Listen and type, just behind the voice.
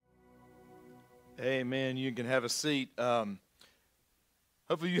Amen. You can have a seat.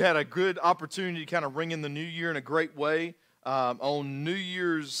 Hopefully you had a good opportunity to kind of ring in the new year in a great way. On New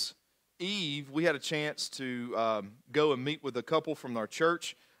Year's Eve, we had a chance to go and meet with a couple from our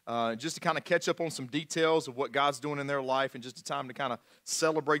church just to kind of catch up on some details of what God's doing in their life and just a time to kind of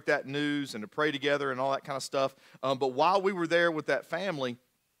celebrate that news and to pray together and all that kind of stuff. But while we were there with that family,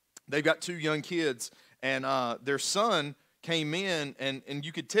 they've got two young kids, and their son came in, and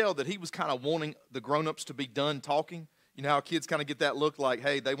you could tell that he was kind of wanting the grown-ups to be done talking. You know how kids kind of get that look like,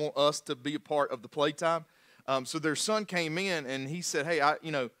 hey, they want us to be a part of the playtime. So their son came in, and he said, hey,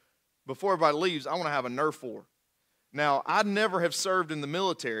 before everybody leaves, I want to have a Nerf war. Now, I never have served in the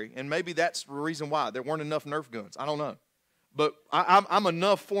military, and maybe that's the reason why. There weren't enough Nerf guns. I don't know. But I'm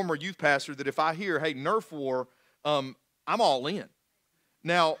enough former youth pastor that if I hear, hey, Nerf war, I'm all in.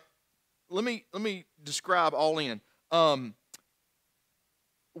 Now, let me describe all in.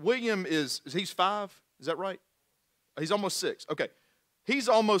 William he's 5, is that right? He's almost 6. Okay. He's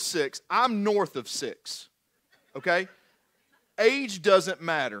almost 6. I'm north of 6. Okay? Age doesn't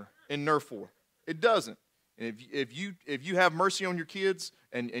matter in Nerf war. It doesn't. And if you have mercy on your kids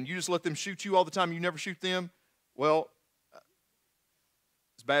and you just let them shoot you all the time, you never shoot them, well,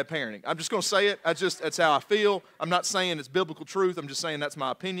 it's bad parenting. I'm just going to say it. That's how I feel. I'm not saying it's biblical truth. I'm just saying that's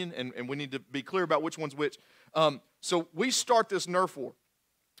my opinion, and we need to be clear about which one's which. So we start this Nerf war.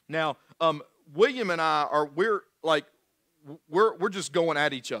 Now, William and I we're just going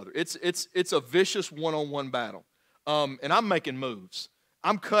at each other. It's a vicious one-on-one battle. And I'm making moves.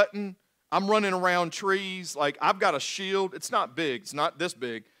 I'm cutting. I'm running around trees. Like, I've got a shield. It's not big. It's not this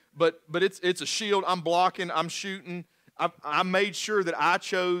big, but it's a shield. I'm blocking. I'm shooting. I made sure that I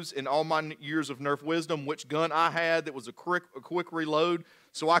chose in all my years of Nerf wisdom which gun I had that was a quick reload,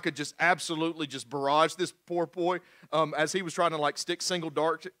 so I could just absolutely just barrage this poor boy as he was trying to like stick single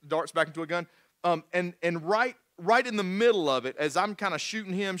darts back into a gun. And right in the middle of it, as I'm kind of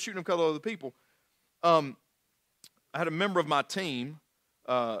shooting a couple of other people, I had a member of my team.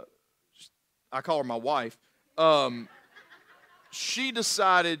 I call her my wife. She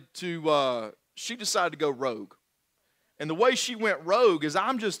decided to go rogue. And the way she went rogue is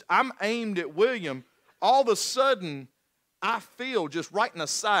I'm aimed at William. All of a sudden, I feel just right in the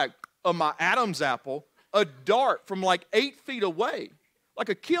side of my Adam's apple, a dart from like 8 feet away, like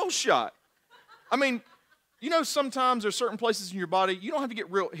a kill shot. I mean, you know, sometimes there's certain places in your body, you don't have to get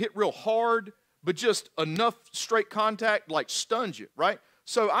hit real hard, but just enough straight contact like stuns you, right?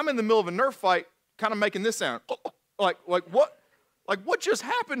 So I'm in the middle of a Nerf fight, kind of making this sound, like what? Like what just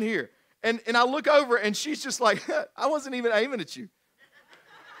happened here? And I look over, and she's just like, I wasn't even aiming at you.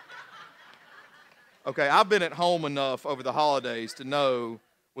 Okay, I've been at home enough over the holidays to know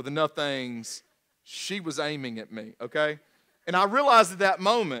with enough things, she was aiming at me, okay? And I realized at that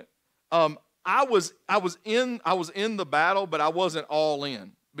moment, I was in the battle, but I wasn't all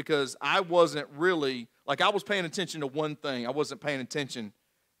in because I wasn't really, like I was paying attention to one thing. I wasn't paying attention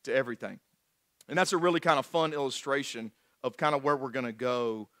to everything. And that's a really kind of fun illustration of kind of where we're going to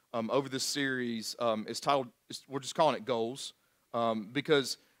go over this series. It's titled, we're just calling it Goals,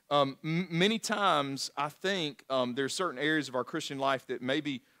 because many times I think there's certain areas of our Christian life that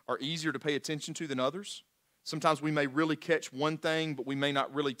maybe are easier to pay attention to than others. Sometimes we may really catch one thing, but we may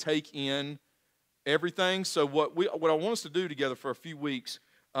not really take in everything. So what I want us to do together for a few weeks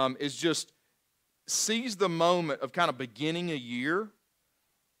is just seize the moment of kind of beginning a year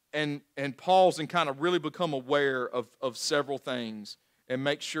and pause and kind of really become aware of several things and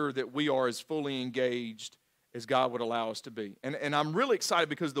make sure that we are as fully engaged as God would allow us to be. And I'm really excited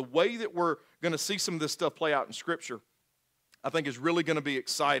because the way that we're going to see some of this stuff play out in Scripture, I think is really going to be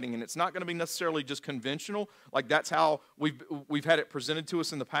exciting. And it's not going to be necessarily just conventional, like that's how we've had it presented to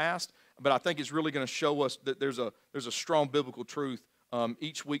us in the past, but I think it's really going to show us that there's a strong biblical truth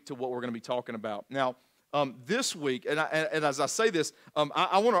each week to what we're going to be talking about. Now, this week, and as I say this,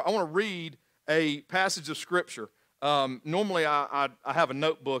 I want to read a passage of Scripture. Normally, I have a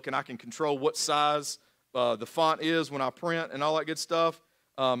notebook, and I can control what size the font is when I print and all that good stuff.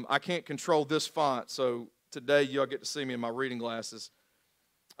 I can't control this font, so today y'all get to see me in my reading glasses.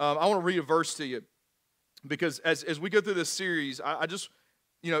 I want to read a verse to you because as we go through this series, I just,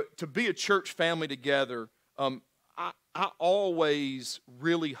 to be a church family together, I always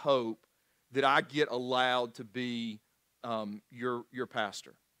really hope that I get allowed to be your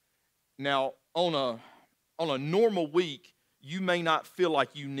pastor. Now, on a normal week, you may not feel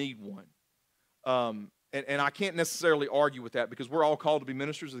like you need one. And I can't necessarily argue with that because we're all called to be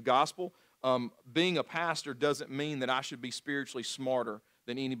ministers of the gospel. Being a pastor doesn't mean that I should be spiritually smarter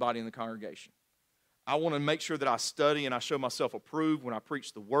than anybody in the congregation. I want to make sure that I study and I show myself approved when I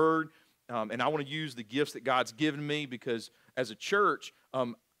preach the word. and I want to use the gifts that God's given me, because as a church,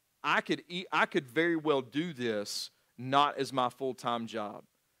 I could very well do this not as my full-time job,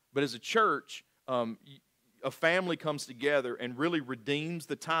 but as a church, a family comes together and really redeems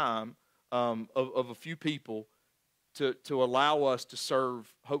the time of a few people to allow us to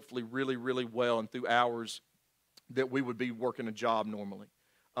serve, hopefully really, really well and through hours that we would be working a job normally.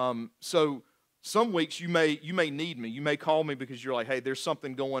 So some weeks you may need me. You may call me because you're like, hey, there's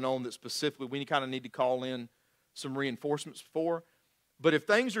something going on that specifically we kind of need to call in some reinforcements for. But if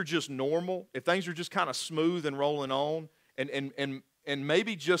things are just normal, if things are just kind of smooth and rolling on, and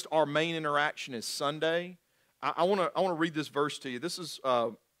maybe just our main interaction is Sunday, I want to read this verse to you. This is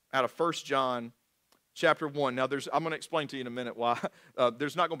out of 1 John chapter 1. Now, I'm going to explain to you in a minute why.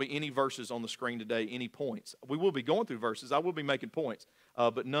 There's not going to be any verses on the screen today, any points. We will be going through verses. I will be making points,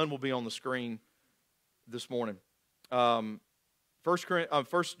 but none will be on the screen this morning. 1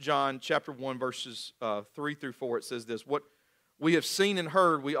 John chapter 1, verses 3 through 4, it says this: "What we have seen and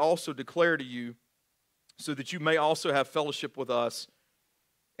heard, we also declare to you, so that you may also have fellowship with us.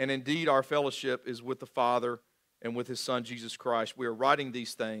 And indeed, our fellowship is with the Father and with His Son, Jesus Christ. We are writing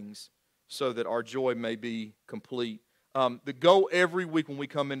these things so that our joy may be complete." The goal every week when we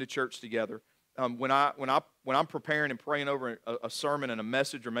come into church together, when I'm preparing and praying over a sermon and a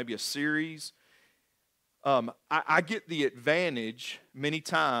message or maybe a series, I get the advantage many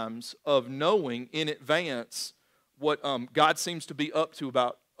times of knowing in advance what God seems to be up to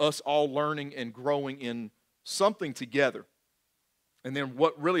about us all learning and growing in something together. And then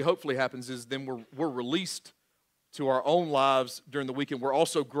what really hopefully happens is then we're released to our own lives during the weekend. We're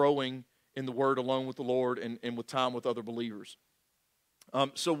also growing in the Word alone with the Lord and with time with other believers.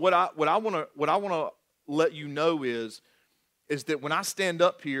 So what I want to let you know is that when I stand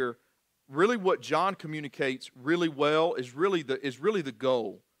up here, really what John communicates really well is really the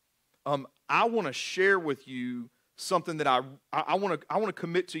goal. I want to share with you something that I want to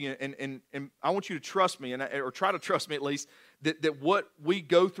commit to you, and I want you to trust me, or try to trust me at least, that what we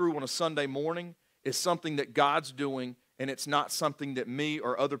go through on a Sunday morning is something that God's doing, and it's not something that me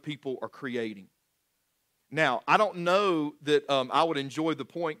or other people are creating. Now, I don't know that I would enjoy the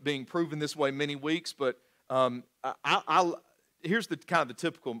point being proven this way many weeks, but here's the kind of the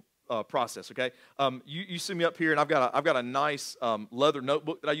typical process. Okay, you see me up here, and I've got a nice leather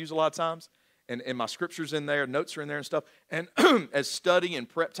notebook that I use a lot of times. And my scriptures in there, notes are in there and stuff. And as study and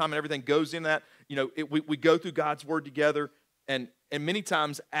prep time and everything goes in that, we go through God's Word together. And many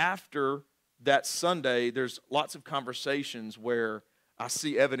times after that Sunday, there's lots of conversations where I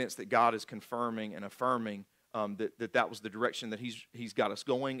see evidence that God is confirming and affirming that was the direction that He's got us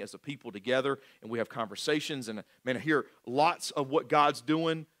going as a people together. And we have conversations. And, man, I hear lots of what God's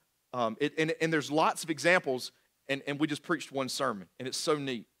doing. And there's lots of examples. And we just preached one sermon. And it's so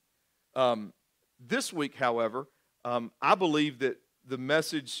neat. This week, however, I believe that the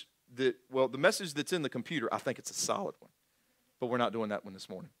message that's in the computer, I think it's a solid one, but we're not doing that one this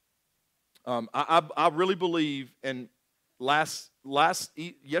morning. I really believe, and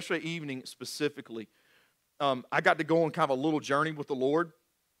yesterday evening specifically, I got to go on kind of a little journey with the Lord,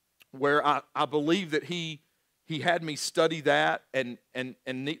 where I believe that He had me study that, and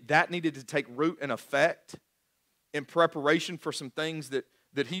that needed to take root and effect in preparation for some things that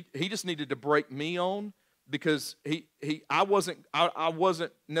he just needed to break me on, because I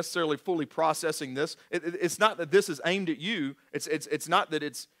wasn't necessarily fully processing this. It's not that this is aimed at you. It's not that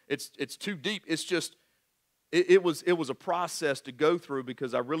it's too deep. It's just it was a process to go through,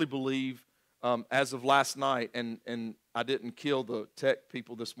 because I really believe as of last night, and I didn't kill the tech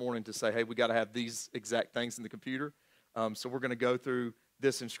people this morning to say, hey, we got to have these exact things in the computer. So we're going to go through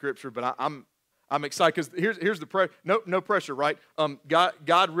this in Scripture, but I'm excited, because here's the pressure. No pressure, right?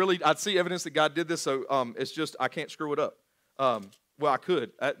 God really, I'd see evidence that God did this, so it's just I can't screw it up. Well, I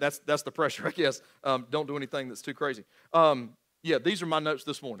could. That's the pressure, I guess. Don't do anything that's too crazy. Yeah, these are my notes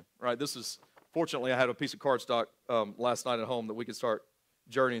this morning, right? This is, fortunately, I had a piece of cardstock last night at home that we could start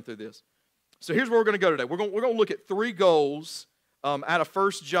journeying through this. So here's where we're going to go today. We're going to look at 3 goals out of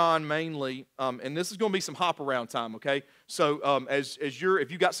 1 John mainly, and this is going to be some hop around time, okay? So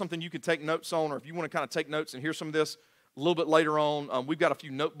if you got something you can take notes on, or if you want to kind of take notes and hear some of this a little bit later on, we've got a few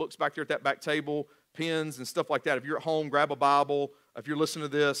notebooks back there at that back table, pens and stuff like that. If you're at home, grab a Bible. If you're listening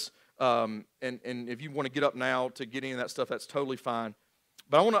to this, and if you want to get up now to get any of that stuff, that's totally fine.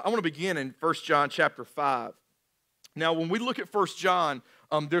 But I want to begin in 1 John chapter 5. Now, when we look at 1 John,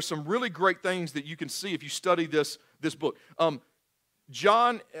 there's some really great things that you can see if you study this book.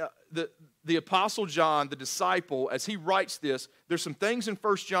 John, the Apostle John, the disciple, as he writes this, there's some things in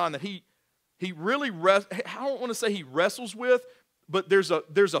 1 John that he really, I don't want to say he wrestles with, but there's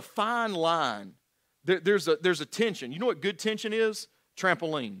a fine line. There's a tension. You know what good tension is?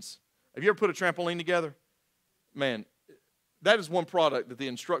 Trampolines. Have you ever put a trampoline together? Man, that is one product that the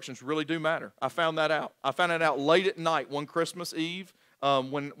instructions really do matter. I found that out. I found that out late at night one Christmas Eve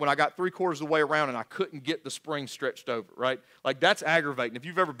when I got 3/4 of the way around and I couldn't get the spring stretched over, right? Like, that's aggravating. If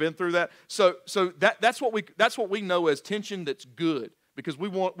you've ever been through that. So that's what we know as tension that's good, because we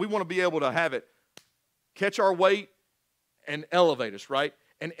want to be able to have it catch our weight and elevate us, right?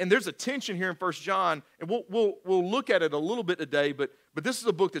 And there's a tension here in 1 John, and we'll look at it a little bit today, but this is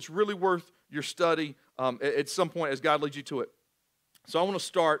a book that's really worth your study at some point as God leads you to it. So I want to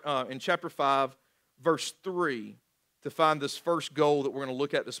start in chapter 5, verse 3, to find this first goal that we're going to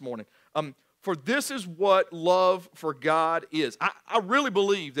look at this morning. For this is what love for God is. I really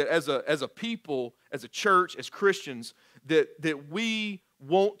believe that as a people, as a church, as Christians, that we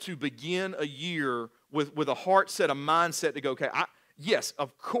want to begin a year with a heart set, a mindset to go, okay, yes,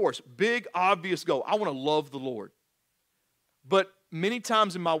 of course, big, obvious goal. I want to love the Lord. But many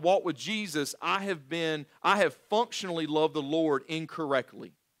times in my walk with Jesus, I have functionally loved the Lord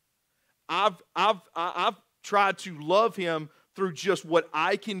incorrectly. I've tried to love Him through just what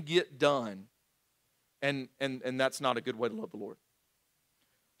I can get done. And that's not a good way to love the Lord.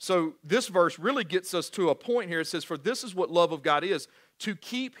 So this verse really gets us to a point here. It says, for this is what love of God is, to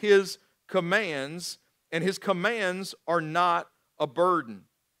keep His commands, and His commands are not a burden.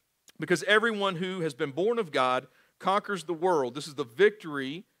 Because everyone who has been born of God conquers the world. This is the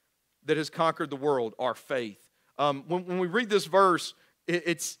victory that has conquered the world, our faith. When we read this verse,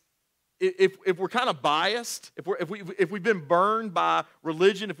 if we're kind of biased, if we've been burned by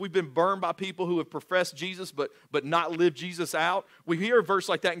religion, if we've been burned by people who have professed Jesus but not lived Jesus out, we hear a verse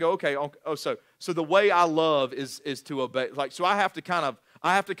like that and go, okay, so the way I love is to obey. Like, so I have to kind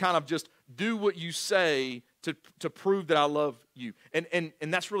of just do what you say to prove that I love you. And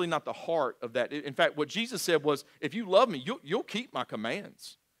that's really not the heart of that. In fact, what Jesus said was, if you love me, you'll keep my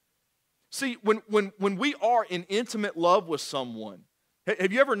commands. See, when we are in intimate love with someone,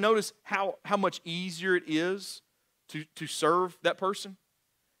 have you ever noticed how much easier it is to serve that person?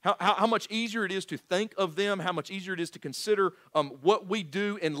 How much easier it is to think of them, how much easier it is to consider what we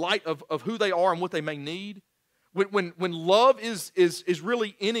do in light of who they are and what they may need? When love is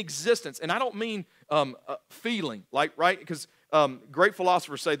really in existence, and I don't mean feeling, like, right? Because great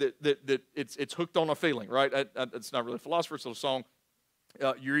philosophers say that it's hooked on a feeling, right? It's not really a philosopher, it's a song.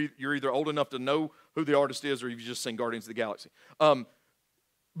 You're either old enough to know who the artist is, or you've just seen Guardians of the Galaxy.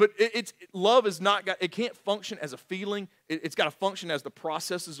 But love is not, it can't function as a feeling. It's got to function as the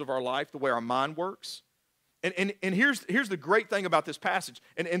processes of our life, the way our mind works. And here's the great thing about this passage,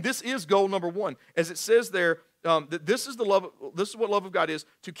 and this is goal number one, as it says there, that this is what love of God is,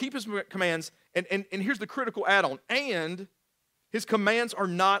 to keep His commands, and here's the critical add-on, and His commands are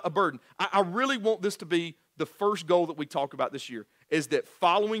not a burden. I really want this to be the first goal that we talk about this year, is that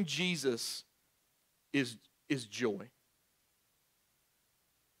following Jesus is joy.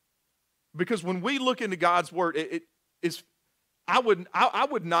 Because when we look into God's Word, it is. I would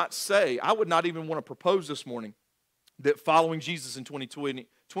not even want to propose this morning that following Jesus in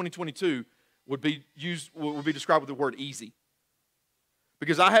 2022 would be described with the word easy.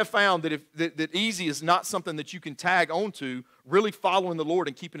 Because I have found that easy is not something that you can tag onto really following the Lord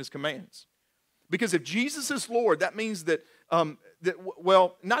and keeping His commands. Because if Jesus is Lord, that means that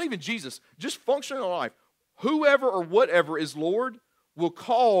not even Jesus, just functioning in life, whoever or whatever is Lord will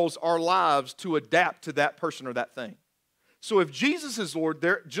cause our lives to adapt to that person or that thing. So if Jesus is Lord,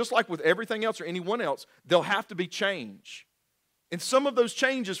 just like with everything else or anyone else, there'll have to be change. And some of those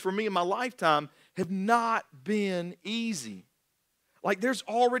changes for me in my lifetime have not been easy. Like, there's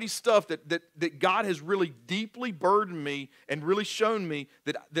already stuff that God has really deeply burdened me and really shown me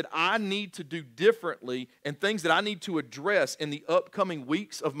that I need to do differently, and things that I need to address in the upcoming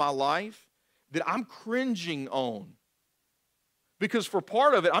weeks of my life that I'm cringing on. Because for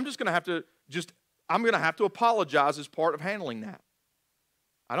part of it, I'm going to have to apologize as part of handling that.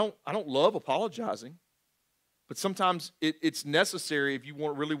 I don't love apologizing, but sometimes it's necessary if you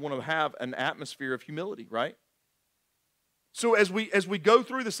really want to have an atmosphere of humility, right? So as we go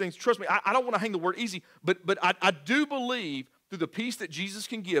through these things, trust me, I don't want to hang the word easy, but I do believe through the peace that Jesus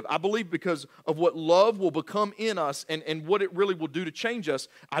can give, I believe because of what love will become in us and what it really will do to change us,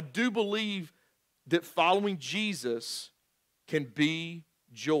 I do believe that following Jesus can be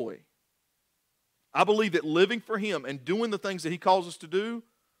joy. I believe that living for Him and doing the things that He calls us to do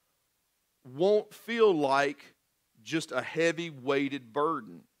won't feel like just a heavy-weighted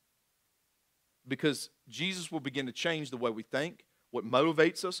burden, because Jesus will begin to change the way we think, what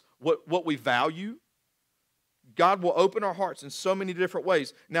motivates us, what we value. God will open our hearts in so many different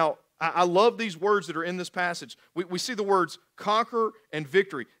ways. Now, I love these words that are in this passage. We see the words conquer and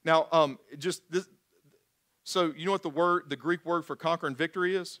victory. Now, just this, so you know what the Greek word for conquer and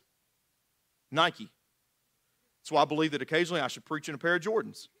victory is? Nike. That's why I believe that occasionally I should preach in a pair of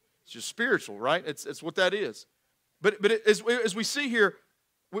Jordans. It's just spiritual, right? It's what that is. But as we see here,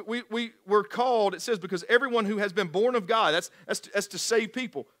 we're called, it says, because everyone who has been born of God, that's to save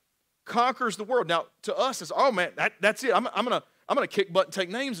people, conquers the world. Now, to us, it's, oh man, that's it. I'm gonna kick butt and take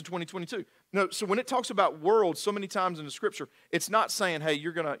names in 2022. No, so when it talks about world so many times in the Scripture, it's not saying, hey,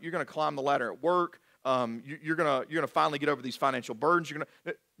 you're gonna climb the ladder at work. You're gonna finally get over these financial burdens.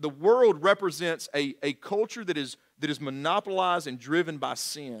 The world represents a culture that is monopolized and driven by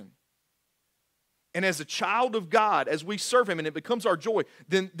sin. And as a child of God, as we serve Him and it becomes our joy,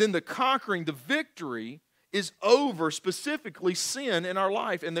 then the conquering, the victory is over specifically sin in our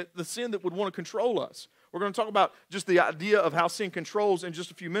life and the sin that would want to control us. We're going to talk about just the idea of how sin controls in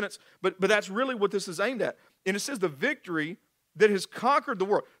just a few minutes, but that's really what this is aimed at. And it says the victory that has conquered the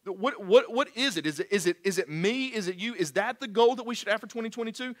world. What is it? Is it me? Is it you? Is that the goal that we should have for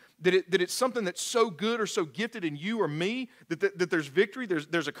 2022? That it's something that's so good or so gifted in you or me that there's victory,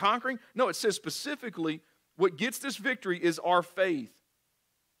 there's a conquering? No, it says specifically what gets this victory is our faith.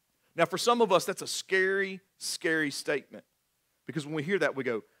 Now, for some of us, that's a scary, scary statement. Because when we hear that, we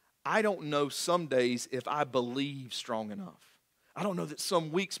go, I don't know some days if I believe strong enough. I don't know that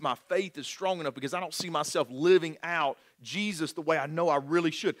some weeks my faith is strong enough because I don't see myself living out Jesus the way I know I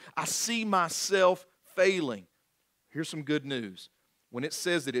really should. I see myself failing. Here's some good news. When it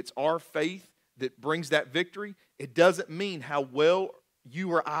says that it's our faith that brings that victory, it doesn't mean how well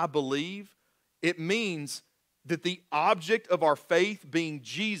you or I believe. It means that the object of our faith being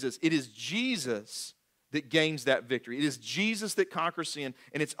Jesus, it is Jesus that gains that victory. It is Jesus that conquers sin,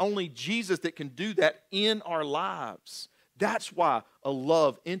 and it's only Jesus that can do that in our lives. That's why a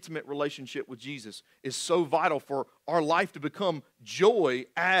love, intimate relationship with Jesus is so vital for our life to become joy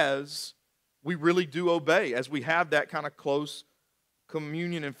as we really do obey, as we have that kind of close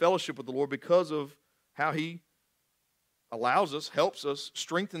communion and fellowship with the Lord because of how He allows us, helps us,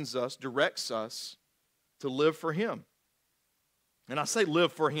 strengthens us, directs us to live for Him. And I say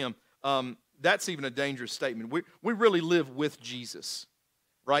live for Him. That's even a dangerous statement. We really live with Jesus,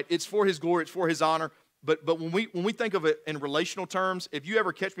 right? It's for His glory. It's for His honor. But when we think of it in relational terms, if you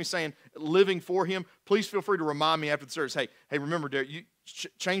ever catch me saying living for Him, please feel free to remind me after the service, hey, remember, Derek, you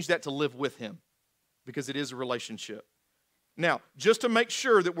change that to live with Him because it is a relationship. Now, just to make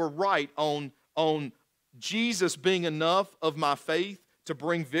sure that we're right on Jesus being enough of my faith to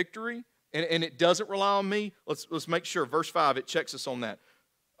bring victory, and it doesn't rely on me, let's make sure. Verse 5, it checks us on that.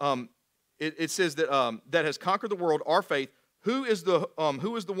 It says that that has conquered the world, our faith. Who is the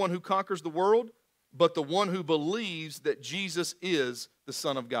one who conquers the world? But the one who believes that Jesus is the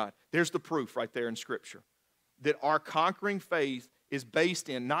Son of God. There's the proof right there in Scripture. That our conquering faith is based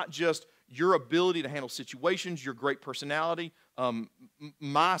in not just your ability to handle situations, your great personality,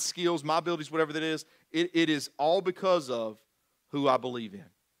 my skills, my abilities, whatever that is. It is all because of who I believe in.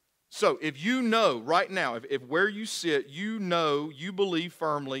 So if you know right now, if where you sit, you know, you believe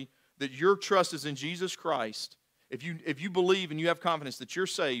firmly that your trust is in Jesus Christ, if you believe and you have confidence that you're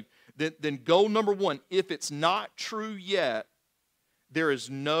saved, then goal number one, if it's not true yet, there is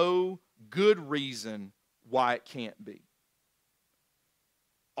no good reason why it can't be.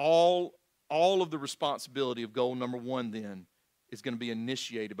 All of the responsibility of goal number one then is going to be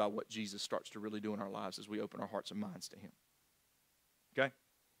initiated by what Jesus starts to really do in our lives as we open our hearts and minds to Him. Okay?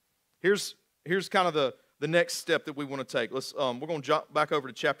 Here's kind of the next step that we want to take. We're going to jump back over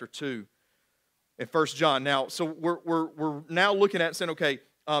to chapter 2 in 1 John. Now, so we're now looking at saying, okay,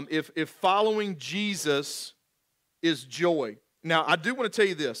 if following Jesus is joy. Now, I do want to tell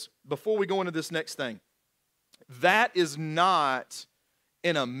you this before we go into this next thing. That is not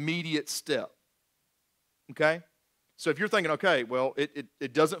an immediate step. Okay? So if you're thinking, okay, well,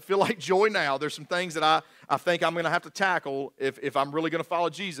 it doesn't feel like joy now. There's some things that I think I'm going to have to tackle if I'm really going to follow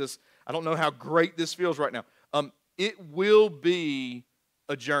Jesus. I don't know how great this feels right now. It will be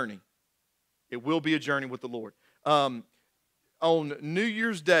a journey. It will be a journey with the Lord. On New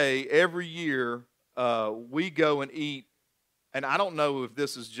Year's Day, every year, we go and eat, and I don't know if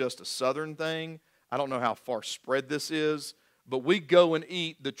this is just a Southern thing. I don't know how far spread this is, but we go and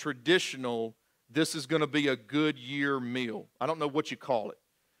eat the traditional, this is going to be a good year meal. I don't know what you call it,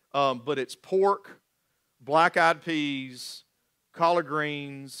 but it's pork, black-eyed peas, collard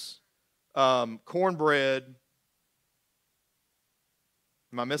greens, cornbread.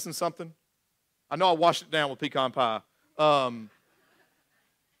 Am I missing something? I know I washed it down with pecan pie.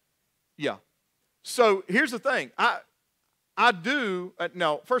 Yeah. So here's the thing. I do,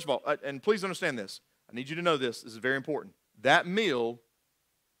 now, first of all, and please understand this. I need you to know this. This is very important. That meal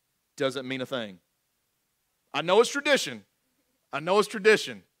doesn't mean a thing. I know it's tradition.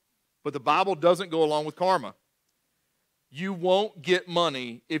 But the Bible doesn't go along with karma. You won't get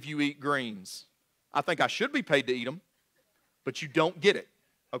money if you eat greens. I think I should be paid to eat them, but you don't get it,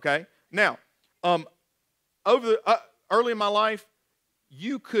 okay? Now, early in my life,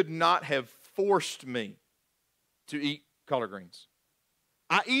 you could not have forced me to eat collard greens.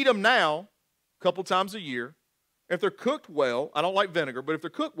 I eat them now a couple times a year. If they're cooked well, I don't like vinegar, but if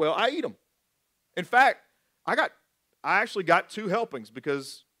they're cooked well, I eat them. In fact, I actually got 2 helpings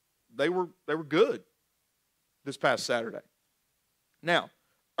because they were good this past Saturday. Now,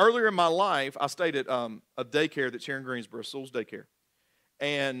 earlier in my life, I stayed at a daycare that's here in Greensboro, Sewell's Daycare.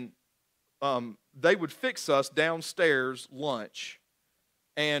 And they would fix us downstairs lunch.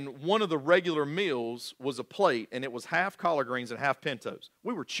 And one of the regular meals was a plate, and it was half collard greens and half pintos.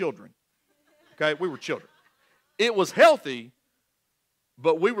 We were children, okay? We were children. It was healthy,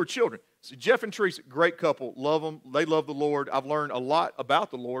 but we were children. So Jeff and Teresa, great couple, love them. They love the Lord. I've learned a lot about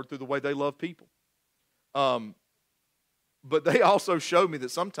the Lord through the way they love people. But they also showed me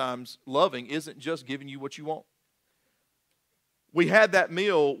that sometimes loving isn't just giving you what you want. We had that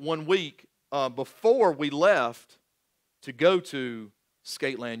meal one week before we left to go to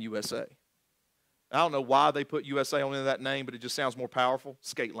Skateland, USA. I don't know why they put USA on that name, but it just sounds more powerful.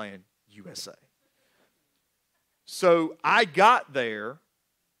 Skateland, USA. So I got there,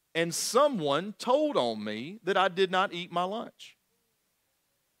 and someone told on me that I did not eat my lunch.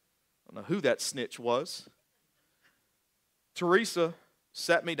 I don't know who that snitch was. Teresa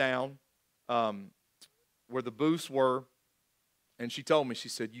sat me down where the booths were, and she told me, she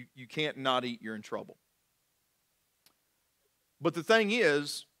said, you can't not eat, you're in trouble. But the thing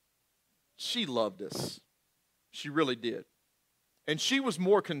is, she loved us. She really did. And she was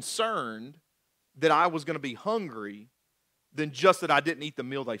more concerned that I was going to be hungry than just that I didn't eat the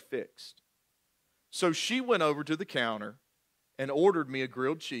meal they fixed. So she went over to the counter and ordered me a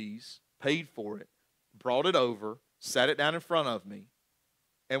grilled cheese, paid for it, brought it over, sat it down in front of me.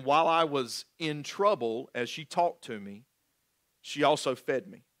 And while I was in trouble, as she talked to me, she also fed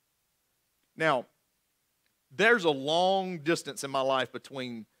me. Now, there's a long distance in my life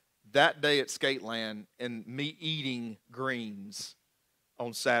between that day at Skateland and me eating greens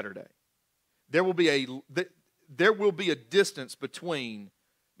on Saturday. There will be a distance between,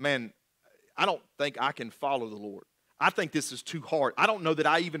 man, I don't think I can follow the Lord. I think this is too hard. I don't know that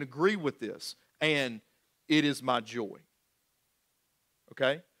I even agree with this. And it is my joy.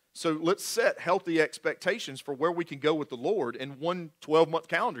 Okay? So let's set healthy expectations for where we can go with the Lord in one 12-month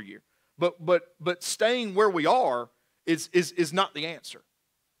calendar year. But staying where we are is not the answer.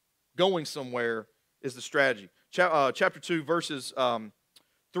 Going somewhere is the strategy. Chapter 2, verses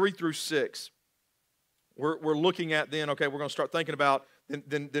 3 through 6. We're looking at then, okay, we're going to start thinking about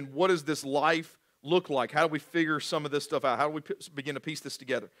then what does this life look like? How do we figure some of this stuff out? How do we begin to piece this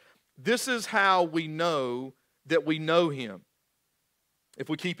together? This is how we know that we know Him. If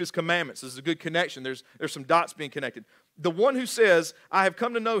we keep His commandments, this is a good connection. There's some dots being connected. The one who says, I have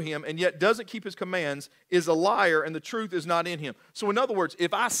come to know Him, and yet doesn't keep His commands is a liar, and the truth is not in him. So in other words,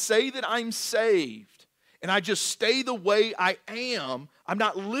 if I say that I'm saved, and I just stay the way I am, I'm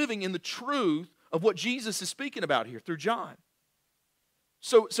not living in the truth of what Jesus is speaking about here through John.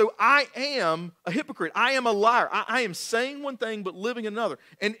 So I am a hypocrite. I am a liar. I am saying one thing but living another.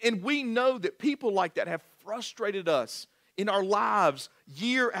 And we know that people like that have frustrated us in our lives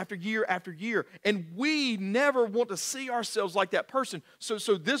year after year after year. And we never want to see ourselves like that person. So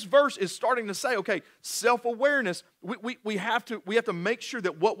this verse is starting to say, okay, self-awareness, we have to make sure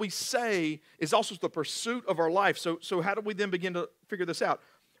that what we say is also the pursuit of our life. So how do we then begin to figure this out?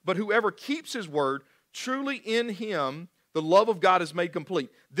 But whoever keeps His word, truly in Him, the love of God is made complete.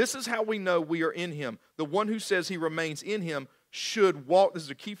 This is how we know we are in Him. The one who says he remains in Him should walk, this is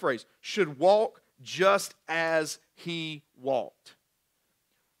a key phrase, should walk just as He walked.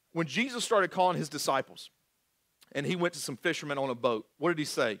 When Jesus started calling His disciples, and He went to some fishermen on a boat, what did He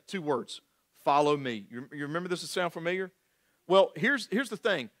say? 2 words, follow me. You remember this? Does it sound familiar? Well, here's the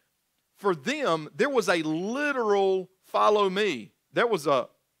thing. For them, there was a literal follow me. There was a,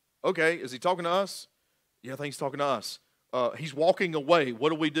 okay, is He talking to us? Yeah, I think He's talking to us. He's walking away.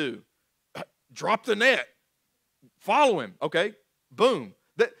 What do? Drop the net. Follow Him. Okay, boom.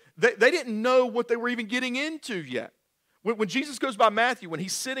 They didn't know what they were even getting into yet. When Jesus goes by Matthew, when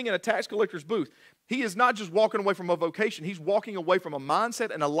He's sitting in a tax collector's booth, He is not just walking away from a vocation. He's walking away from a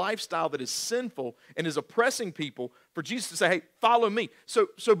mindset and a lifestyle that is sinful and is oppressing people for Jesus to say, hey, follow me. So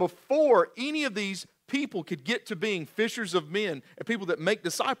before any of these people could get to being fishers of men and people that make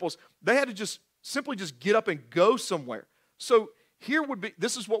disciples, they had to just simply just get up and go somewhere. So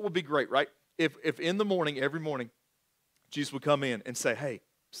this is what would be great, right? If in the morning, every morning, Jesus would come in and say, hey,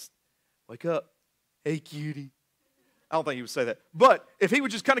 psst, wake up. Hey, cutie. I don't think he would say that. But if he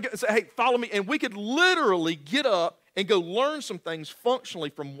would just kind of say, hey, follow me, and we could literally get up and go learn some things functionally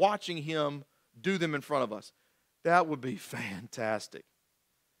from watching him do them in front of us, that would be fantastic.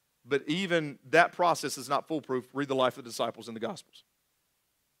 But even that process is not foolproof. Read the life of the disciples in the Gospels.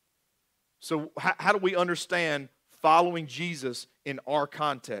 So how do we understand following Jesus in our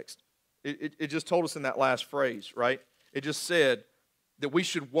context? It just told us in that last phrase, right? It just said that we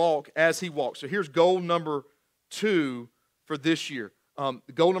should walk as he walks. So here's goal number 2 for this year.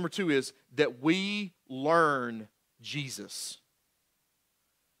 Goal number 2 is that we learn Jesus.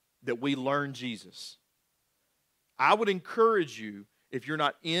 That we learn Jesus. I would encourage you, if you're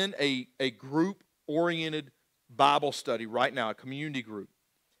not in a group-oriented Bible study right now, a community group,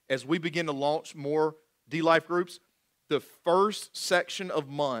 as we begin to launch more D-Life groups, the first section of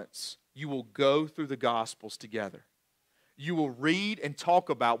months, you will go through the Gospels together. You will read and talk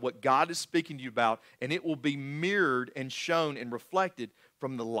about what God is speaking to you about, and it will be mirrored and shown and reflected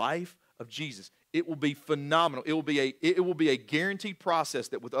from the life of Jesus. It will be phenomenal. It will be a guaranteed process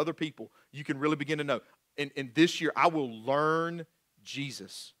that with other people you can really begin to know. And this year, I will learn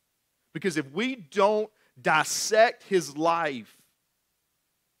Jesus. Because if we don't dissect his life,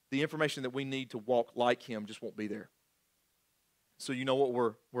 the information that we need to walk like him just won't be there. So you know what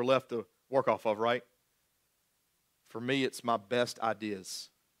we're left to work off of, right? For me, it's my best ideas.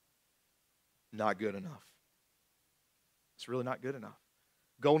 Not good enough. It's really not good enough.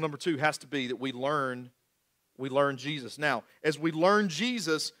 Goal number 2 has to be that we learn Jesus. Now, as we learn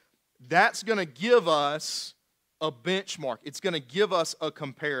Jesus, that's going to give us a benchmark. It's going to give us a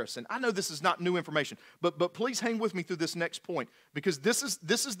comparison. I know this is not new information, but please hang with me through this next point, because this is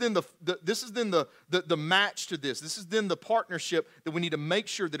then the match to this. This is then the partnership that we need to make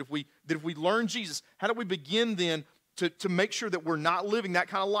sure that if we learn Jesus, how do we begin then to make sure that we're not living that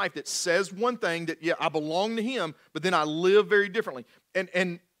kind of life that says one thing, that yeah, I belong to him, but then I live very differently.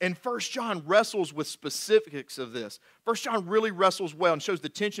 And 1 John wrestles with specifics of this. 1 John really wrestles well and shows the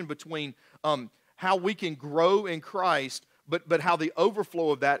tension between how we can grow in Christ, but how the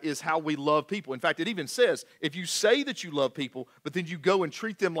overflow of that is how we love people. In fact, it even says, if you say that you love people, but then you go and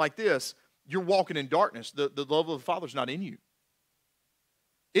treat them like this, you're walking in darkness. The love of the Father is not in you.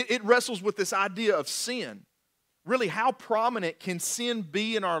 It wrestles with this idea of sin. Really, how prominent can sin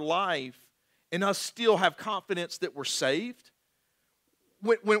be in our life and us still have confidence that we're saved?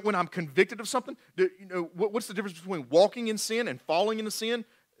 When I'm convicted of something, what's the difference between walking in sin and falling into sin?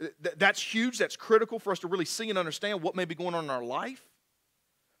 That's huge. That's critical for us to really see and understand what may be going on in our life.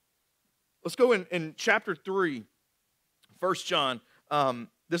 Let's go in chapter 3, 1 John.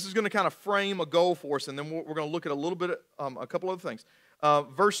 This is going to kind of frame a goal for us, and then we're going to look at a little bit, a couple other things.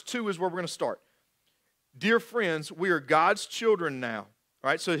 Verse 2 is where we're going to start. Dear friends, we are God's children now. All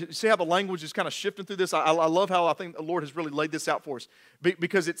right, so see how the language is kind of shifting through this? I love how I think the Lord has really laid this out for us.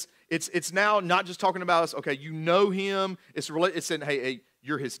 Because it's now not just talking about us, okay, you know him. It's saying, hey,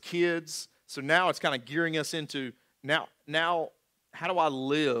 you're his kids. So now it's kind of gearing us into, now how do I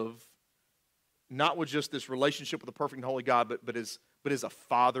live, not with just this relationship with the perfect and holy God, but as a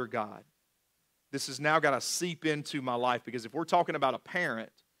father God. This has now got to seep into my life, because if we're talking about a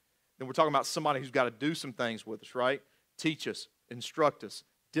parent, then we're talking about somebody who's got to do some things with us, right? Teach us. Instruct us,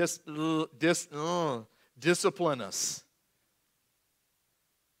 discipline us,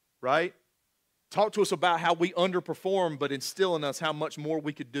 right? Talk to us about how we underperform, but instill in us how much more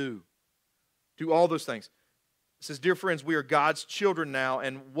we could do. Do all those things. It says, dear friends, we are God's children now,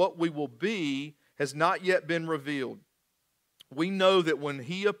 and what we will be has not yet been revealed. We know that when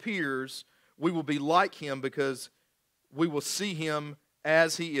he appears, we will be like him, because we will see him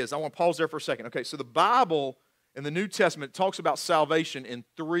as he is. I want to pause there for a second. Okay, so the Bible in the New Testament talks about salvation in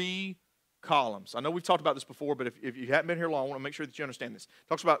 3 columns. I know we've talked about this before, but if you haven't been here long, I want to make sure that you understand this. It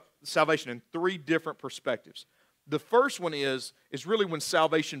talks about salvation in 3 different perspectives. The first one is really when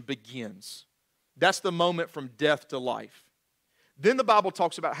salvation begins. That's the moment from death to life. Then the Bible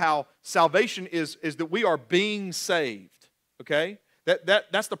talks about how salvation is that we are being saved, okay?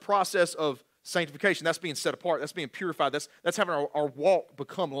 That's the process of sanctification. That's being set apart. That's being purified. That's having our walk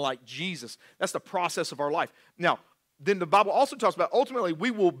become like Jesus. That's the process of our life. Now, then the Bible also talks about ultimately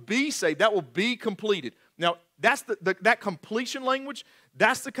we will be saved. That will be completed. Now, that's that completion language.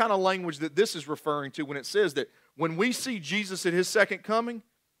 That's the kind of language that this is referring to when it says that when we see Jesus at his second coming,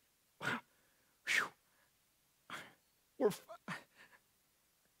 we're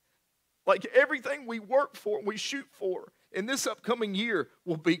like everything we work for, we shoot for in this upcoming year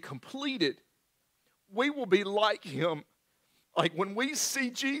will be completed. We will be like him. Like when we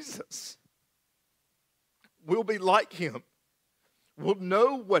see Jesus, we'll be like him. We'll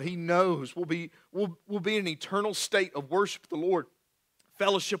know what he knows. We'll be in an eternal state of worship of the Lord,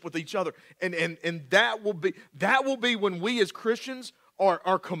 fellowship with each other. And that will be when we as Christians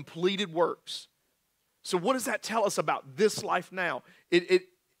are completed works. So what does that tell us about this life now?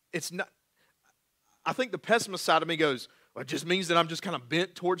 It's not. I think the pessimist side of me goes, well, it just means that I'm just kind of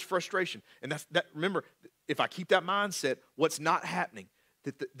bent towards frustration. And that. Remember, if I keep that mindset, what's not happening,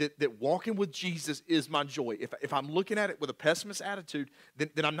 that walking with Jesus is my joy. If I'm looking at it with a pessimist attitude,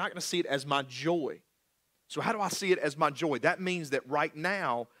 then I'm not going to see it as my joy. So how do I see it as my joy? That means that right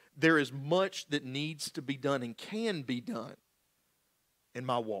now, there is much that needs to be done and can be done in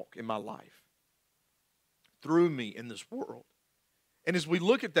my walk, in my life, through me in this world. And as we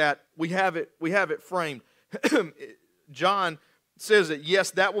look at that, we have it framed. John says that,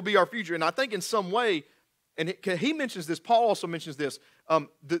 yes, that will be our future. And I think in some way, and he mentions this, Paul also mentions this,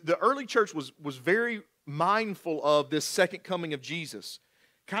 the early church was very mindful of this second coming of Jesus.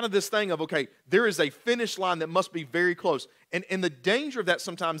 Kind of this thing of, okay, there is a finish line that must be very close. And the danger of that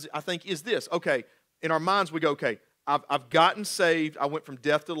sometimes, I think, is this. Okay, in our minds we go, okay, I've gotten saved. I went from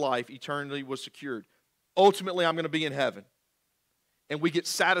death to life. Eternity was secured. Ultimately, I'm going to be in heaven. And we get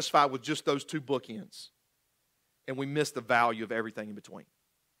satisfied with just those two bookends. And we miss the value of everything in between.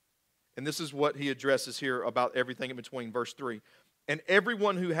 And this is what he addresses here about everything in between, verse 3. And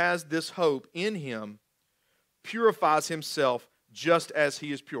everyone who has this hope in him purifies himself just as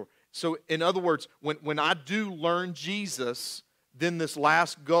he is pure. So in other words, when I do learn Jesus, then this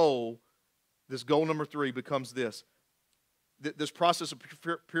last goal, this goal number 3 becomes this. This process of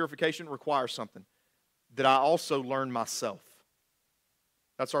purification requires something. That I also learn myself.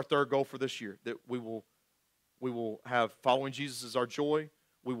 That's our third goal for this year, that we will have following Jesus as our joy.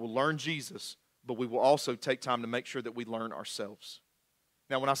 We will learn Jesus, but we will also take time to make sure that we learn ourselves.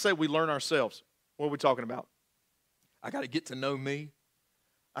 Now, when I say we learn ourselves, what are we talking about? I got to get to know me.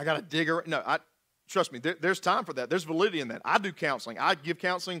 I got to dig around. No, trust me, there's time for that. There's validity in that. I do counseling. I give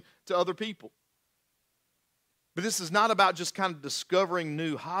counseling to other people. But this is not about just kind of discovering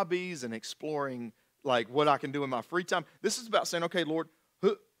new hobbies and exploring like what I can do in my free time. This is about saying, okay, Lord,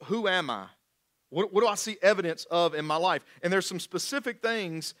 who am I? What do I see evidence of in my life? And there's some specific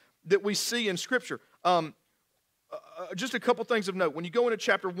things that we see in Scripture. Just a couple things of note. When you go into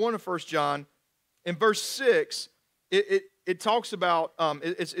chapter 1 of 1 John, in verse 6, it talks about,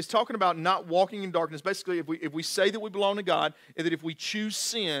 it's talking about not walking in darkness. Basically, if we say that we belong to God, and that if we choose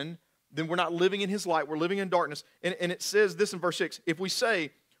sin, then we're not living in His light, we're living in darkness. And it says this in verse 6, if we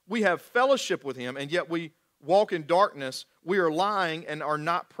say we have fellowship with Him, and yet we walk in darkness, we are lying and are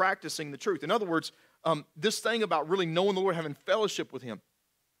not practicing the truth. In other words, this thing about really knowing the Lord, having fellowship with Him,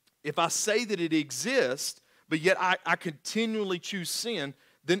 if I say that it exists, but yet I continually choose sin,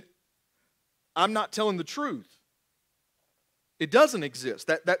 then I'm not telling the truth. It doesn't exist.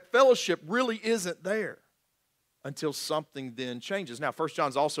 That fellowship really isn't there until something then changes. Now, 1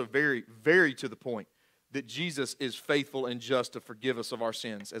 John's also very, very to the point that Jesus is faithful and just to forgive us of our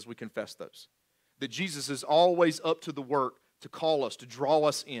sins as we confess those. That Jesus is always up to the work to call us, to draw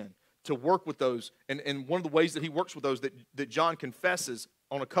us in, to work with those. And one of the ways that He works with those that John confesses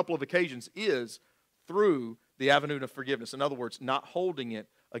on a couple of occasions is through the avenue of forgiveness. In other words, not holding it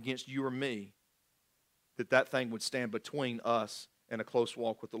against you or me, that thing would stand between us and a close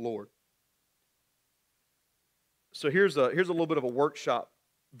walk with the Lord. So here's a little bit of a workshop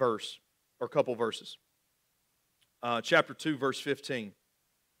verse, or a couple verses. Chapter 2, verse 15.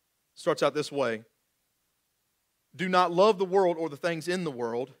 Starts out this way. Do not love the world or the things in the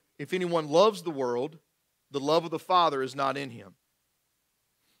world. If anyone loves the world, the love of the Father is not in him.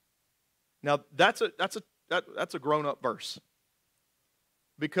 Now, that's a grown-up verse.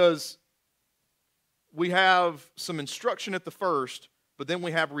 Because we have some instruction at the first, but then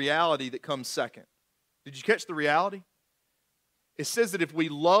we have reality that comes second. Did you catch the reality? It says that if we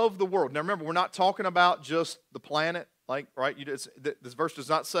love the world, now remember, we're not talking about just the planet, like, right? This verse does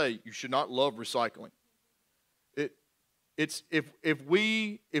not say you should not love recycling. It's if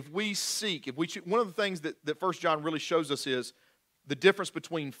we seek, one of the things that 1 John really shows us is the difference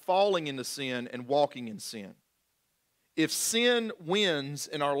between falling into sin and walking in sin. If sin wins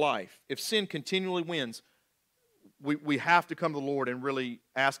in our life, if sin continually wins, we have to come to the Lord and really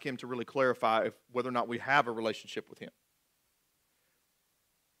ask Him to really clarify whether or not we have a relationship with Him.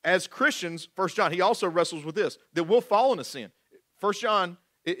 As Christians, 1 John, he also wrestles with this, that we'll fall into sin. 1 John,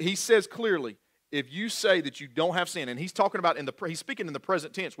 he says clearly, if you say that you don't have sin, and he's talking about he's speaking in the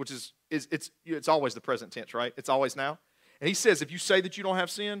present tense, which is it's always the present tense, right? It's always now. And he says, if you say that you don't have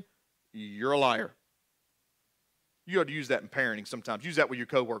sin, you're a liar. You got to use that in parenting sometimes. Use that with your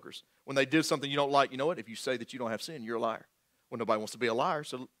coworkers. When they do something you don't like, you know what? If you say that you don't have sin, you're a liar. Well, nobody wants to be a liar,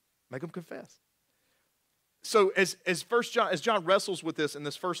 so make them confess. So as John wrestles with this in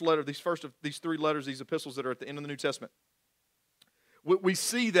this first letter, these three letters, these epistles that are at the end of the New Testament, we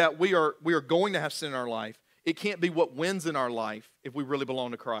see that we are going to have sin in our life. It can't be what wins in our life if we really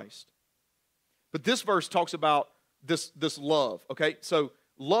belong to Christ. But this verse talks about this love, okay? So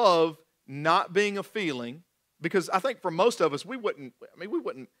love not being a feeling, because I think for most of us, we wouldn't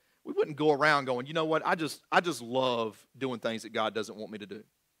go around going, you know what, I just love doing things that God doesn't want me to do.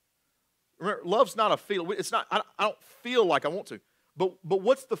 Remember, love's not a feeling. It's not, I don't feel like I want to. But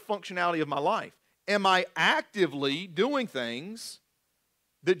what's the functionality of my life? Am I actively doing things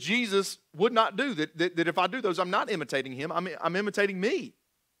that Jesus would not do? That if I do those, I'm not imitating him, I'm imitating me.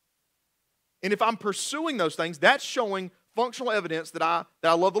 And if I'm pursuing those things, that's showing functional evidence that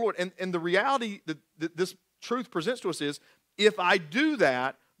I love the Lord. And the reality that this truth presents to us is, if I do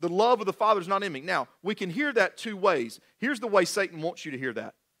that, the love of the Father is not in me. Now, we can hear that two ways. Here's the way Satan wants you to hear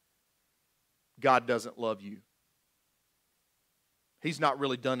that. God doesn't love you. He's not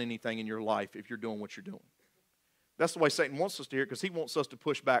really done anything in your life if you're doing what you're doing. That's the way Satan wants us to hear it, because he wants us to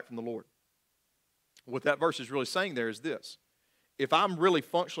push back from the Lord. What that verse is really saying there is this. If I'm really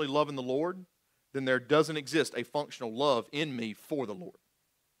functionally loving the Lord, then there doesn't exist a functional love in me for the Lord.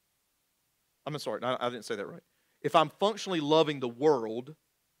 I'm sorry, I didn't say that right. If I'm functionally loving the world,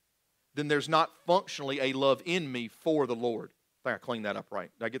 then there's not functionally a love in me for the Lord. I think I cleaned that up right.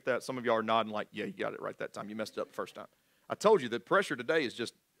 Did I get that? Some of y'all are nodding like, yeah, you got it right that time. You messed it up the first time. I told you the pressure today is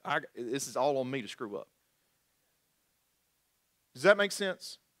just, this is all on me to screw up. Does that make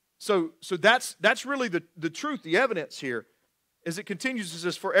sense? So that's really the truth, the evidence here, as it continues. It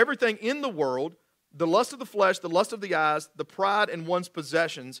says, for everything in the world, the lust of the flesh, the lust of the eyes, the pride in one's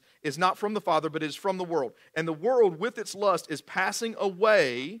possessions is not from the Father, but is from the world. And the world with its lust is passing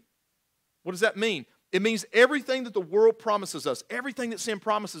away. What does that mean? It means everything that the world promises us, everything that sin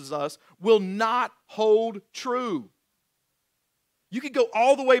promises us, will not hold true. You could go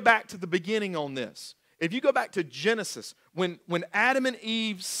all the way back to the beginning on this. If you go back to Genesis, when Adam and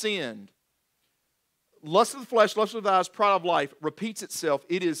Eve sinned, lust of the flesh, lust of the eyes, pride of life repeats itself.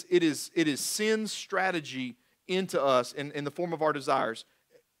 It is sin's strategy into us in the form of our desires,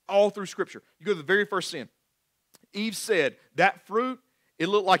 all through Scripture. You go to the very first sin. Eve said, that fruit, it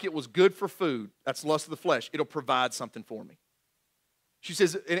looked like it was good for food. That's lust of the flesh. It'll provide something for me. She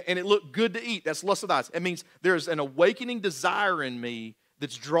says, and it looked good to eat. That's lust of the eyes. It means there's an awakening desire in me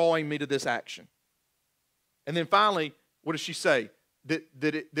that's drawing me to this action. And then finally, what does she say? That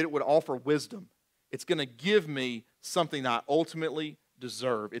it would offer wisdom. It's going to give me something I ultimately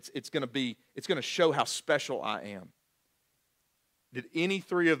deserve. It's going to show how special I am. Did any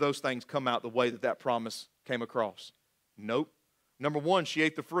three of those things come out the way that promise came across? Nope. Number one, she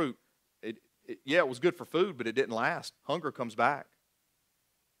ate the fruit. It was good for food, but it didn't last. Hunger comes back.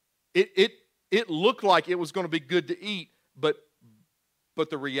 It looked like it was going to be good to eat, but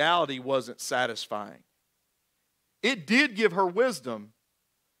the reality wasn't satisfying. It did give her wisdom,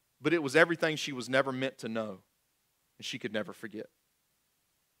 but it was everything she was never meant to know, and she could never forget.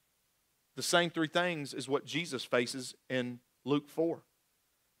 The same three things is what Jesus faces in Luke 4.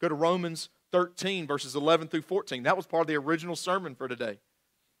 Go to Romans 13, verses 11 through 14. That was part of the original sermon for today.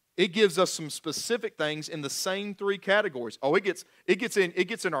 It gives us some specific things in the same three categories. Oh, it gets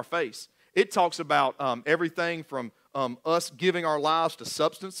in our face. It talks about everything from us giving our lives to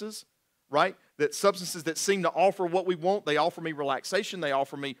substances, right? That substances that seem to offer what we want, they offer me relaxation, they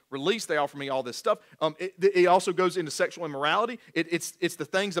offer me release, they offer me all this stuff. It also goes into sexual immorality. It's the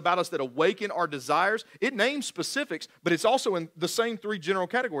things about us that awaken our desires. It names specifics, but it's also in the same three general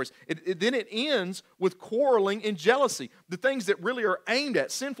categories. Then it ends with quarreling and jealousy, the things that really are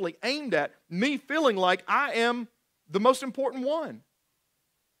sinfully aimed at me feeling like I am the most important one.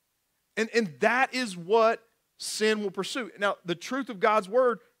 And that is what sin will pursue. Now, the truth of God's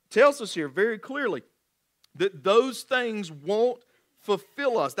word tells us here very clearly that those things won't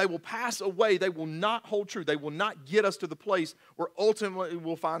fulfill us. They will pass away. They will not hold true. They will not get us to the place where ultimately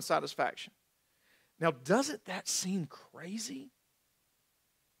we'll find satisfaction. Now, doesn't that seem crazy?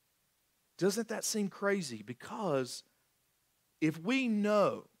 Doesn't that seem crazy? Because if we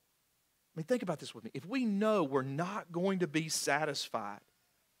know, think about this with me. If we know we're not going to be satisfied,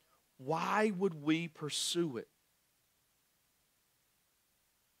 why would we pursue it?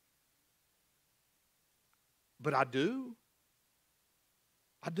 But I do.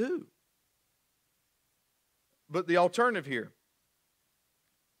 But the alternative here,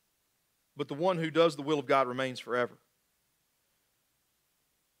 but the one who does the will of God remains forever.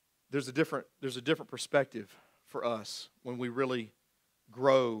 There's a different perspective for us when we really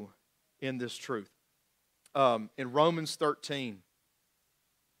grow in this truth. In Romans 13,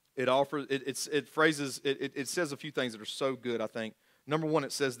 it says a few things that are so good, I think. Number one,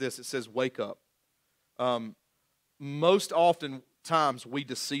 it says this. It says, wake up. Most often times we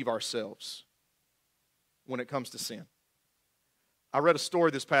deceive ourselves when it comes to sin. I read a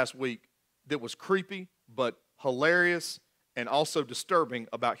story this past week that was creepy but hilarious and also disturbing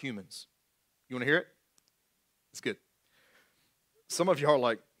about humans. You want to hear it? It's good. Some of you are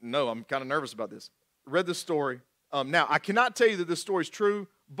like, no, I'm kind of nervous about this. Read this story. Now, I cannot tell you that this story is true,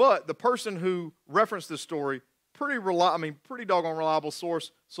 but the person who referenced this story, pretty doggone reliable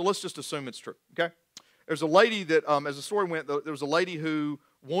source, so let's just assume it's true, okay? There's a lady that, as the story went, there was a lady who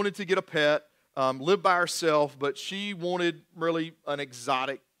wanted to get a pet, lived by herself, but she wanted really an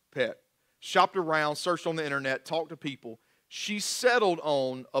exotic pet. Shopped around, searched on the internet, talked to people. She settled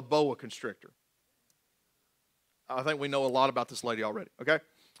on a boa constrictor. I think we know a lot about this lady already, okay?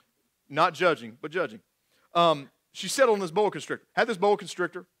 Not judging, but judging. She settled on this boa constrictor. Had this boa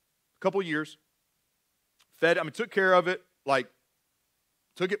constrictor a couple of years. Took care of it,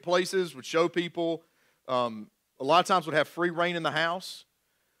 took it places, would show people. A lot of times would have free reign in the house.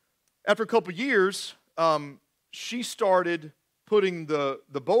 After a couple of years, she started putting the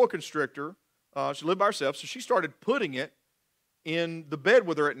boa constrictor, she lived by herself, so she started putting it in the bed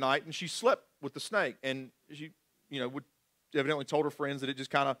with her at night, and she slept with the snake. And she, would evidently told her friends that it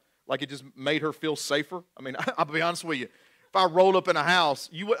just kind of, it just made her feel safer. I mean, I'll be honest with you. If I rolled up in a house,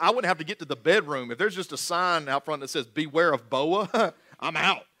 I wouldn't have to get to the bedroom. If there's just a sign out front that says, beware of boa, I'm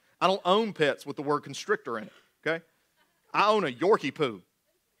out. I don't own pets with the word constrictor in it, okay? I own a Yorkie poo.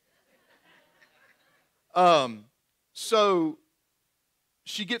 So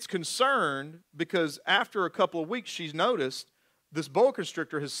she gets concerned because after a couple of weeks, she's noticed this boa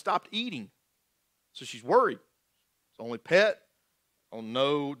constrictor has stopped eating. So she's worried. It's the only pet. I don't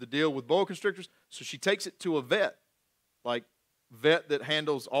know the deal with boa constrictors. So she takes it to a vet that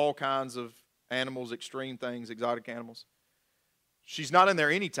handles all kinds of animals, extreme things, exotic animals. She's not in there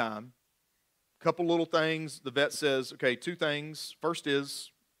anytime. Couple little things. The vet says, okay, 2 things. First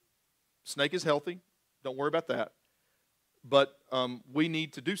is, snake is healthy. Don't worry about that. But we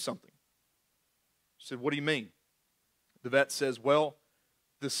need to do something. She said, what do you mean? The vet says, well,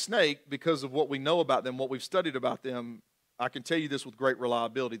 the snake, because of what we know about them, what we've studied about them, I can tell you this with great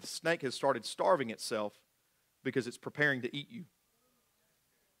reliability. The snake has started starving itself because it's preparing to eat you.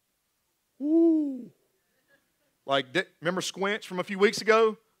 Ooh. Remember Squinch from a few weeks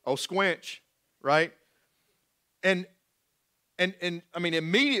ago? Oh, Squinch, right? And I mean,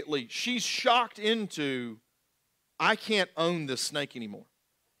 immediately she's shocked into, I can't own this snake anymore.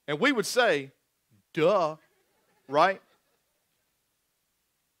 And we would say, duh, right?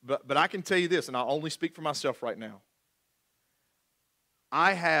 But I can tell you this, and I'll only speak for myself right now.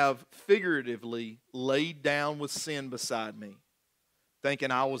 I have figuratively laid down with sin beside me,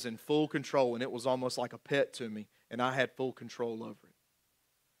 thinking I was in full control, and it was almost like a pet to me, and I had full control over it.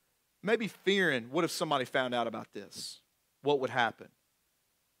 Maybe fearing, what if somebody found out about this? What would happen?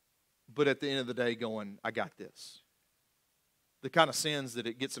 But at the end of the day going, I got this. The kind of sins that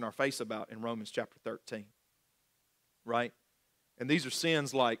it gets in our face about in Romans chapter 13. Right? And these are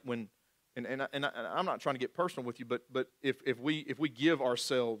sins like when, and I'm not trying to get personal with you, but if we give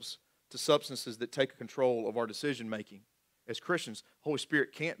ourselves to substances that take control of our decision making, as Christians, Holy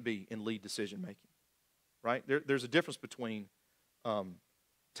Spirit can't be in lead decision making. Right? There's a difference between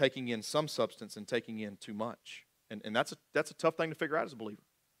taking in some substance and taking in too much. And that's a tough thing to figure out as a believer.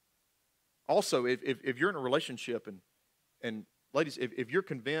 Also, if you're in a relationship and ladies, if you're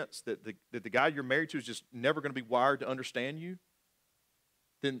convinced that the guy you're married to is just never going to be wired to understand you,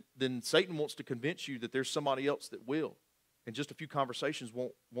 then Satan wants to convince you that there's somebody else that will. And just a few conversations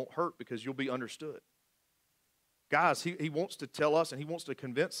won't hurt because you'll be understood. Guys, he wants to tell us and he wants to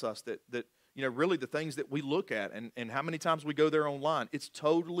convince us that really the things that we look at and how many times we go there online, it's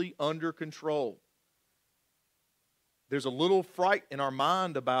totally under control. There's a little fright in our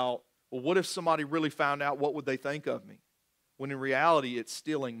mind about, well, what if somebody really found out? What would they think of me? When in reality, it's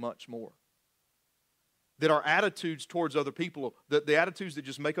stealing much more. That our attitudes towards other people, the attitudes that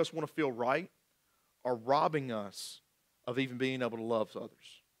just make us want to feel right, are robbing us of even being able to love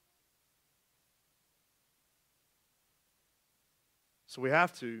others. So we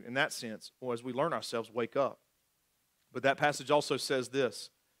have to, in that sense, as we learn ourselves, wake up. But that passage also says this.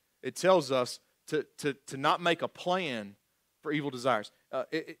 It tells us to not make a plan for evil desires.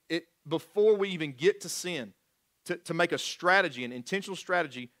 Before we even get to sin, to make a strategy, an intentional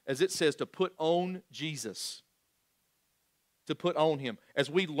strategy, as it says, to put on Jesus. To put on him. As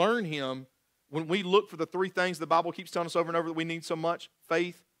we learn him, when we look for the three things the Bible keeps telling us over and over that we need so much,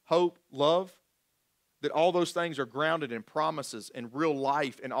 faith, hope, love, that all those things are grounded in promises and real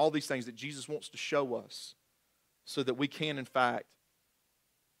life and all these things that Jesus wants to show us so that we can, in fact,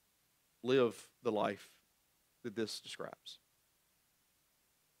 live the life that this describes.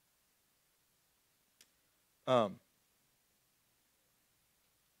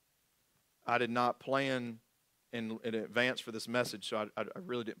 I did not plan in advance for this message, so I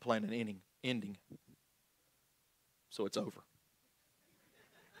really didn't plan an ending. So it's over.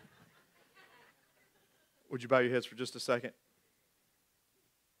 Would you bow your heads for just a second?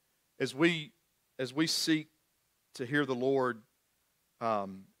 As we seek to hear the Lord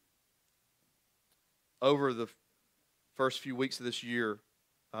over the first few weeks of this year,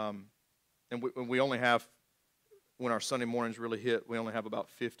 and we only have, when our Sunday mornings really hit, we only have about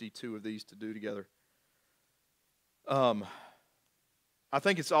 52 of these to do together. I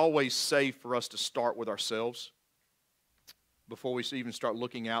think it's always safe for us to start with ourselves before we even start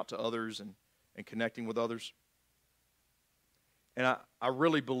looking out to others and connecting with others. And I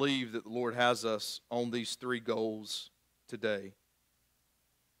really believe that the Lord has us on these three goals today.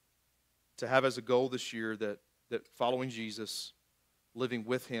 To have as a goal this year that following Jesus, living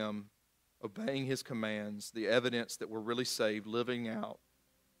with him, obeying his commands, the evidence that we're really saved, living out,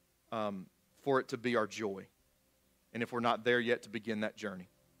 for it to be our joy. And if we're not there yet, to begin that journey.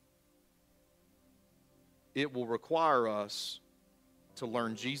 It will require us to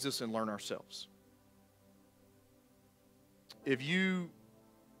learn Jesus and learn ourselves. If you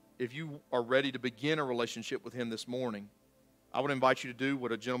are ready to begin a relationship with him this morning, I would invite you to do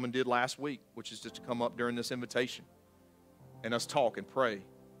what a gentleman did last week, which is just to come up during this invitation and us talk and pray.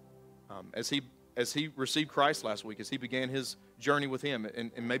 As he received Christ last week, as he began his journey with him,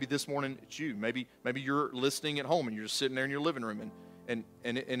 and maybe this morning it's you. Maybe you're listening at home and you're just sitting there in your living room, and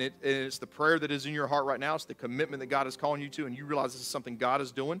it's the prayer that is in your heart right now. It's the commitment that God is calling you to, and you realize this is something God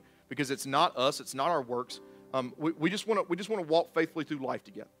is doing, because it's not us, it's not our works. We just want to walk faithfully through life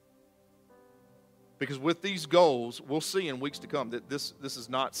together. Because with these goals, we'll see in weeks to come that this is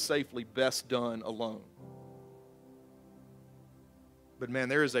not safely best done alone. But man,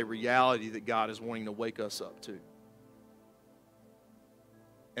 there is a reality that God is wanting to wake us up to.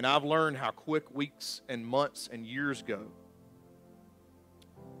 And I've learned how quick weeks and months and years go.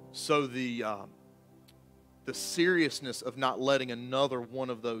 So the seriousness of not letting another one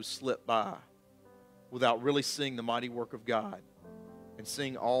of those slip by without really seeing the mighty work of God and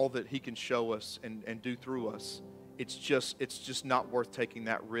seeing all that he can show us and do through us, it's just not worth taking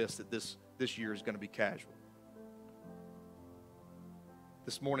that risk that this year is going to be casual.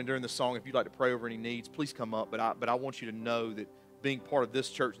 This morning during the song, if you'd like to pray over any needs, please come up. But I want you to know that being part of this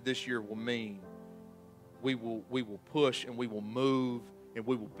church this year will mean we will push and we will move and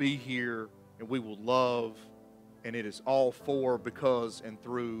we will be here and we will love, and it is all for, because, and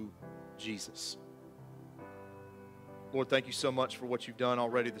through Jesus. Lord, thank you so much for what you've done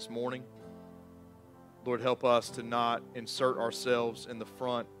already this morning. Lord, help us to not insert ourselves in the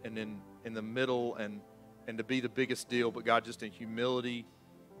front and in the middle and to be the biggest deal, but God, just in humility,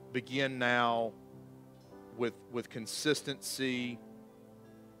 begin now with consistency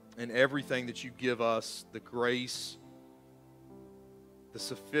in everything that you give us, the grace, the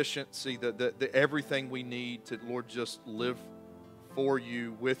sufficiency, the everything we need to, Lord, just live for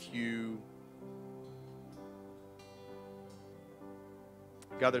you, with you.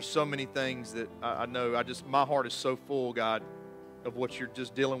 God, there's so many things that I know, my heart is so full, God, of what you're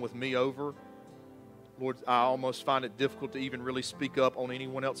just dealing with me over. Lord, I almost find it difficult to even really speak up on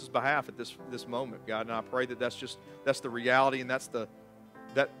anyone else's behalf at this moment, God. And I pray that that's the reality, and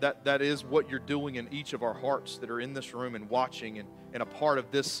that is what you're doing in each of our hearts that are in this room and watching and a part of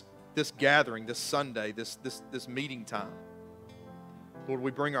this gathering, this Sunday, this meeting time. Lord,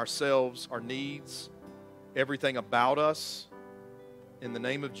 we bring ourselves, our needs, everything about us, in the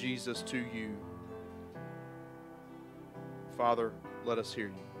name of Jesus to you. Father, let us hear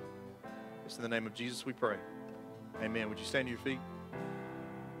you. It's in the name of Jesus we pray. Amen. Would you stand to your feet?